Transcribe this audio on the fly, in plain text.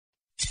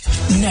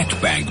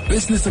Nedbank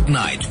Business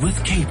Ignite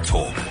with Cape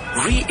Talk.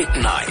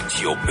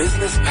 Reignite your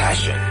business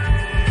passion.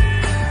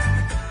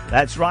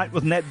 That's right,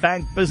 with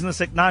Nedbank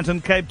Business Ignite on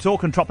Cape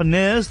Talk,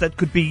 entrepreneurs, that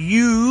could be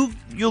you.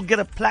 You'll get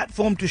a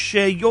platform to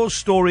share your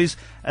stories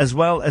as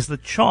well as the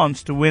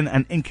chance to win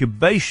an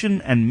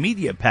incubation and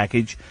media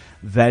package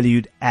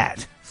valued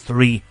at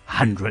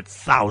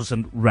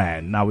 300,000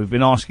 Rand. Now, we've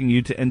been asking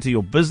you to enter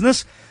your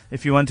business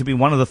if you want to be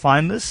one of the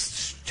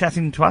finalists,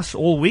 chatting to us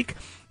all week.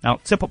 Now,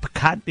 Tsepo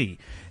Pakati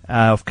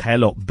of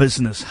Kaelo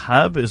Business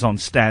Hub is on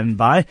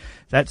standby.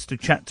 That's to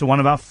chat to one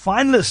of our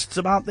finalists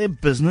about their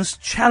business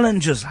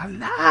challenges. I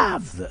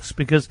love this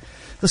because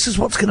this is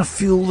what's going to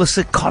fuel this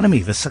economy,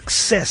 the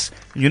success.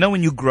 You know,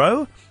 when you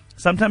grow,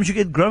 sometimes you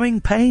get growing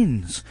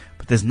pains,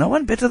 but there's no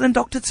one better than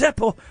Dr.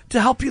 Tsepo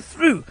to help you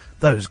through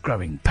those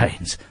growing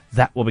pains.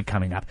 That will be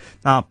coming up.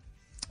 Now,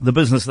 the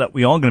business that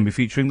we are going to be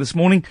featuring this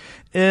morning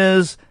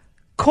is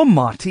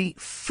Komati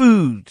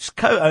Foods,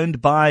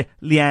 co-owned by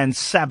Leanne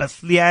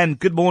Sabbath. Leanne,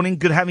 good morning.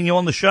 Good having you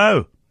on the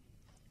show.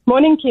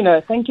 Morning,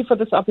 Kino. Thank you for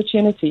this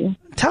opportunity.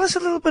 Tell us a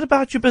little bit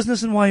about your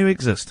business and why you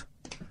exist.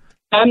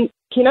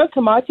 Kino,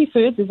 Komati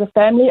Foods is a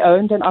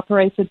family-owned and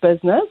operated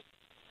business.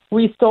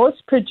 We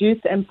source, produce,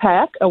 and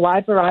pack a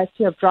wide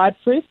variety of dried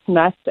fruits,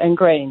 nuts, and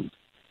grains.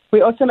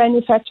 We also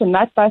manufacture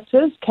nut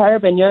butters,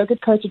 carob, and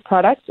yogurt-coated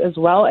products, as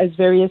well as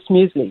various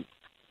muesli.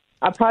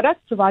 Our products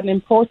provide an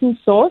important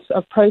source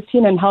of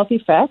protein and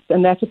healthy fats,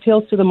 and that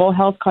appeals to the more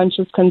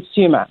health-conscious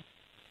consumer.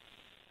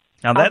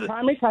 Now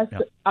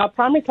Our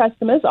primary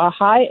customers are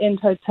high-end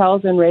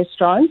hotels and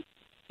restaurants,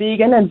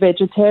 vegan and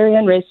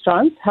vegetarian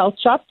restaurants, health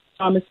shops,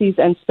 pharmacies,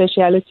 and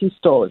specialty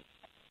stores.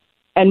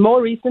 And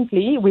more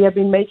recently, we have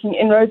been making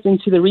inroads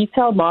into the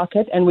retail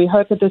market, and we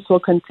hope that this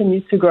will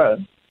continue to grow.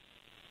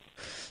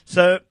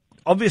 So,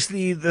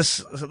 obviously,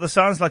 this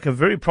sounds like a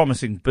very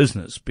promising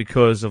business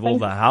because of all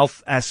the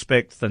health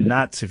aspects, the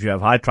nuts, if you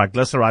have high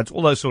triglycerides,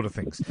 all those sort of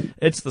things.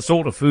 It's the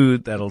sort of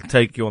food that'll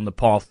take you on the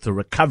path to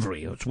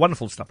recovery. It's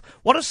wonderful stuff.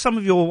 What are some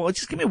of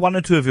just give me one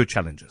or two of your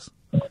challenges.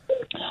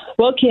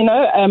 Well, Kino,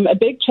 a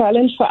big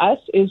challenge for us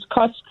is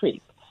cost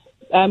creep.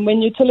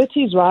 When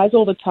utilities rise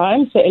all the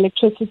time, so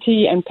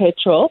electricity and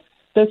petrol,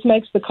 this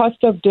makes the cost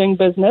of doing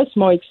business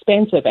more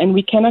expensive, and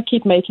we cannot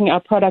keep making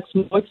our products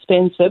more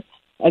expensive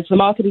as the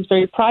market is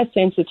very price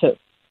sensitive.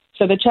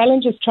 So the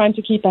challenge is trying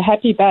to keep a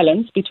happy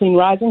balance between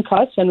rising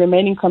costs and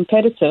remaining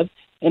competitive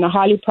in a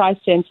highly price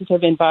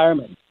sensitive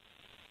environment.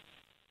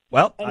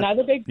 Well, tell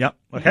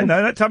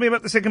me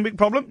about the second big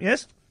problem.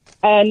 Yes.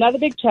 Another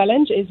big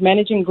challenge is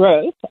managing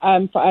growth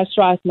for us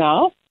right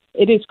now.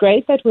 It is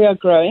great that we are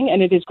growing,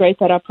 and it is great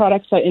that our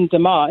products are in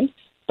demand,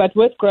 but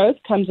with growth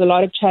comes a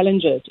lot of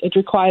challenges. It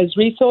requires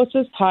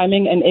resources,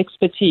 timing, and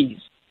expertise.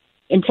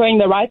 Employing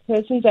the right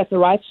persons at the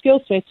right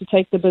skill set to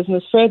take the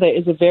business further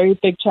is a very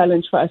big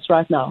challenge for us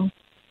right now.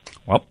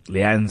 Well,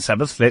 Leanne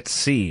Sabbath, let's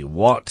see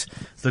what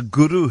the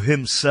guru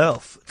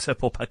himself,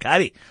 Tsepo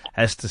Pakati,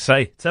 has to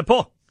say.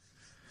 Tsepo,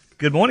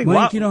 good morning.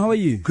 Morning, Kino, how are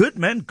you? Good,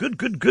 man. Good.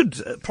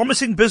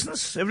 Promising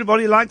business.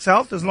 Everybody likes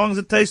health as long as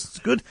it tastes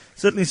good.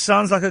 Certainly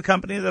sounds like a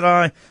company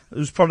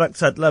whose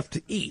products I'd love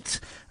to eat.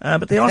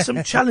 But there are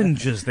some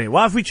challenges there.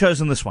 Why have we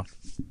chosen this one?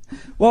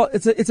 Well,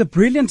 it's a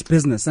brilliant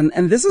business, and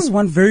this is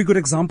one very good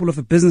example of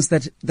a business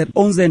that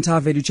owns the entire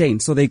value chain.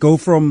 So they go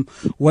from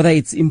whether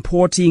it's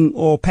importing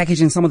or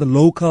packaging some of the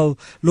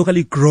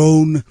locally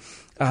grown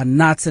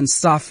nuts and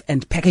stuff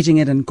and packaging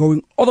it and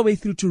going all the way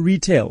through to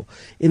retail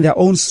in their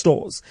own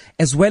stores,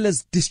 as well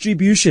as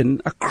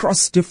distribution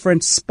across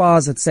different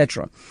spas,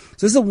 etc.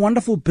 So this is a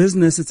wonderful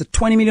business. It's a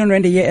 20 million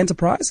Rand a year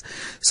enterprise.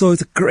 So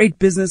it's a great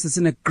business. It's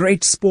in a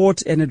great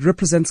sport, and it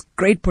represents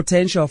great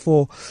potential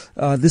for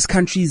this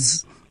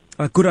country's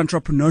good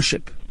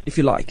entrepreneurship, if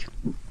you like.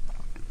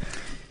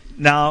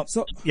 Now,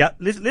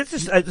 let's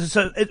just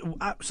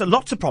so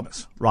lots of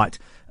promise, right?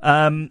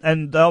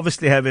 And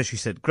obviously have, as you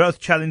said, growth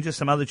challenges,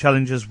 some other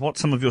challenges.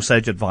 What's some of your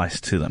sage advice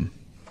to them?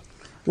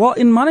 Well,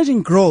 in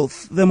managing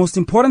growth, the most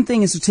important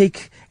thing is to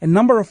take a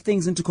number of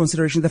things into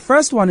consideration. The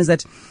first one is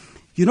that,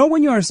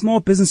 when you're a small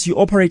business, you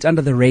operate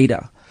under the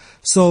radar.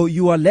 So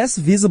you are less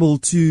visible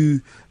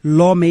to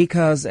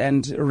lawmakers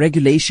and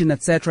regulation,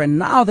 etc. And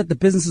now that the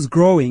business is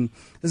growing,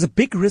 there's a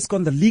big risk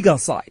on the legal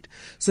side.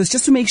 So it's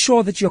just to make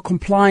sure that you're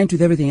compliant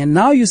with everything. And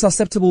now you're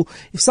susceptible,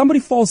 if somebody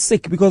falls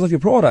sick because of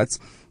your products,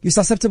 you're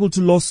susceptible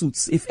to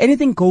lawsuits. If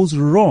anything goes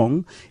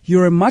wrong,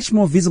 you're a much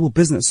more visible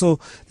business. So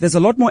there's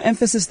a lot more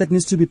emphasis that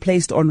needs to be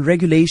placed on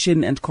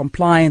regulation and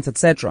compliance,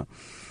 etc.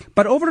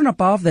 But over and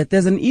above that,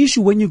 there's an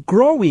issue when you're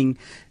growing.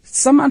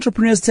 Some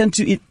entrepreneurs tend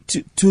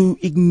to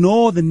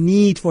ignore the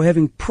need for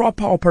having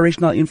proper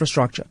operational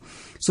infrastructure.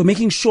 So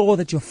making sure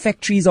that your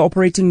factories are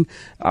operating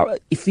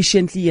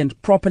efficiently and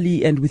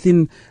properly and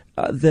within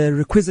the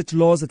requisite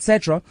laws,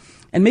 etc.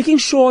 And making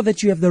sure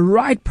that you have the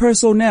right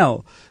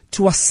personnel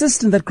to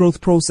assist in that growth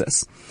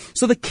process.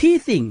 So the key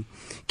thing,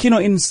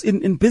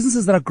 in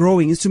businesses that are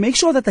growing is to make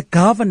sure that the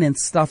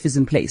governance stuff is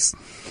in place.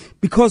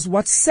 Because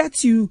what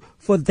sets you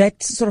for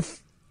that sort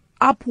of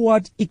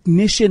upward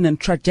ignition and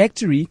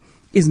trajectory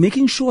is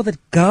making sure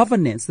that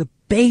governance, the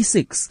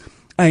basics,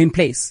 in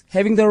place.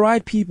 Having the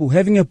right people,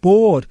 having a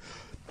board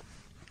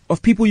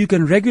of people you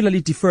can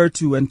regularly defer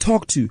to and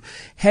talk to,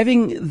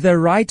 having the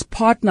right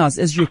partners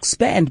as you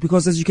expand,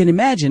 because as you can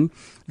imagine,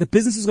 the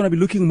business is going to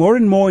be looking more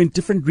and more in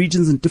different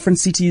regions and different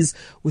cities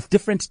with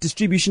different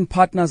distribution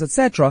partners,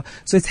 etc.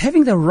 So it's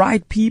having the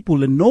right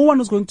people, and no one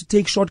is going to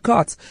take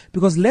shortcuts,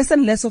 because less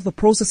and less of the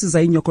processes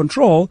are in your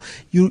control.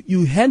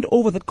 You hand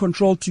over that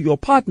control to your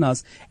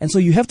partners, and so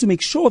you have to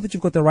make sure that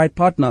you've got the right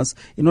partners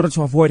in order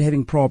to avoid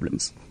having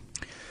problems.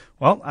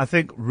 Well, I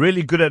think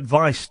really good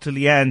advice to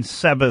Leanne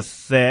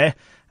Sabbath there.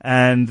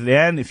 And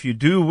Leanne, if you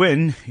do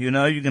win, you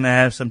know, you're going to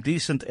have some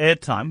decent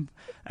airtime.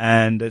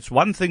 And it's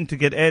one thing to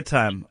get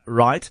airtime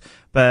right,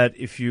 but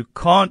if you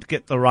can't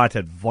get the right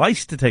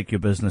advice to take your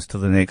business to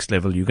the next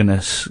level, you're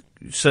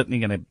certainly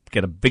going to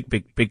get a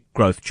big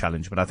growth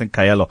challenge. But I think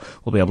Kaelo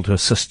will be able to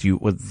assist you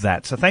with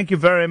that. So thank you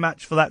very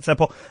much for that,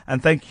 Tsepo.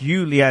 And thank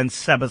you, Leanne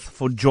Sabbath,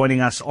 for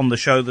joining us on the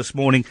show this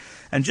morning.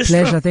 And just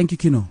pleasure. Thank you,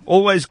 Kino.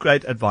 Always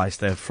great advice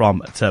there from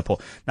Tsepo.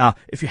 Now,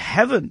 if you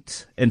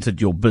haven't entered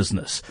your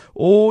business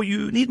or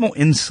you need more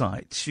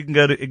insights, you can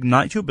go to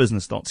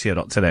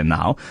igniteyourbusiness.co.za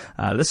now.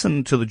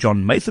 Listen to the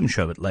John Matham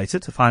show at later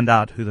to find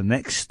out who the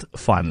next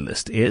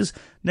finalist is.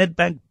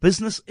 Nedbank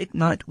Business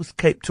Ignite with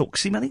Cape Talk.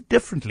 See money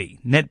differently.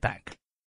 Nedbank.